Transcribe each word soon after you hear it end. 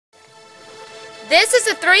This is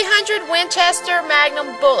a 300 Winchester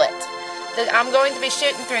Magnum bullet that I'm going to be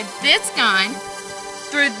shooting through this gun,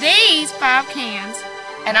 through these 5 cans,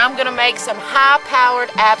 and I'm going to make some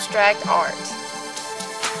high-powered abstract art.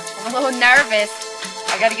 I'm a little nervous.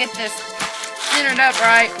 I got to get this centered up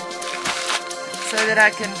right so that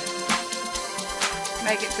I can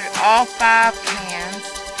make it through all 5 cans.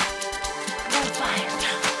 On fire.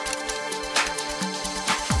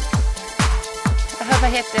 I hope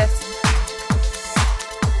I hit this.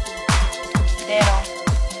 Dead on.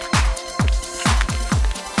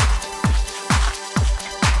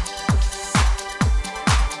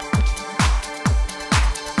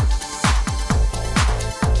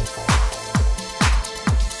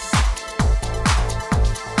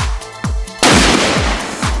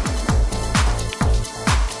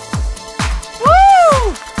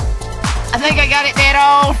 Woo! I think I got it dead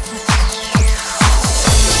on.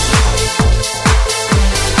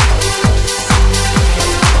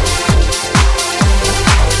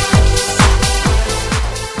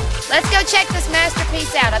 Let's go check this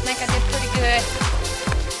masterpiece out. I think I did pretty good.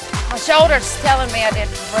 My shoulder's telling me I did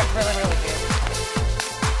really, really good.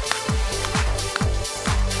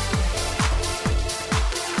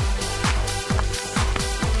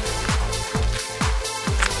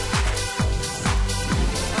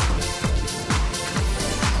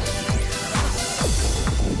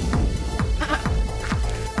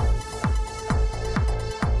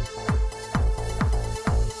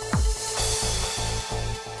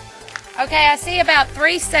 Okay, I see about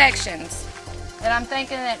 3 sections that I'm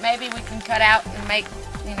thinking that maybe we can cut out and make,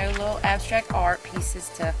 you know, little abstract art pieces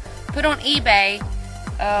to put on eBay.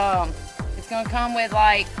 It's going to come with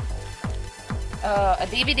like a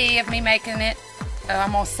DVD of me making it.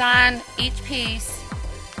 I'm going to sign each piece.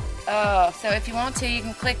 So if you want to, you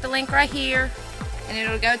can click the link right here and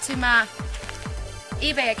it'll go to my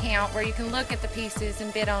eBay account where you can look at the pieces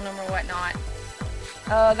and bid on them or whatnot.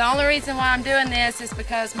 The only reason why I'm doing this is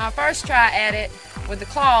because my first try at it with the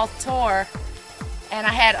cloth tore, and I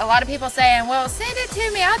had a lot of people saying, well, send it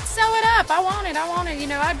to me, I'd sew it up, I want it, you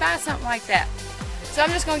know, I'd buy something like that. So I'm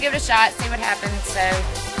just going to give it a shot, see what happens.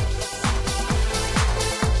 So.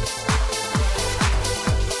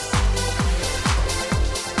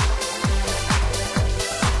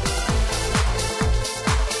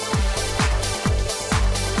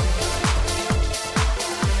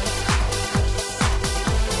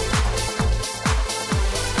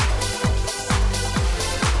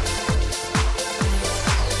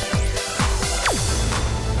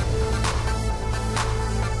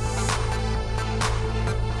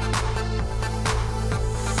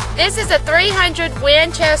 This is a 300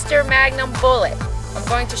 Winchester Magnum bullet. I'm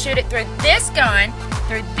going to shoot it through this gun,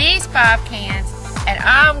 through these 5 cans, and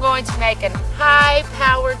I'm going to make a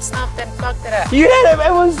high-powered something. Fucked it up. You hit it!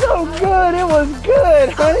 It was so good! It was good,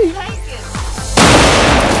 honey!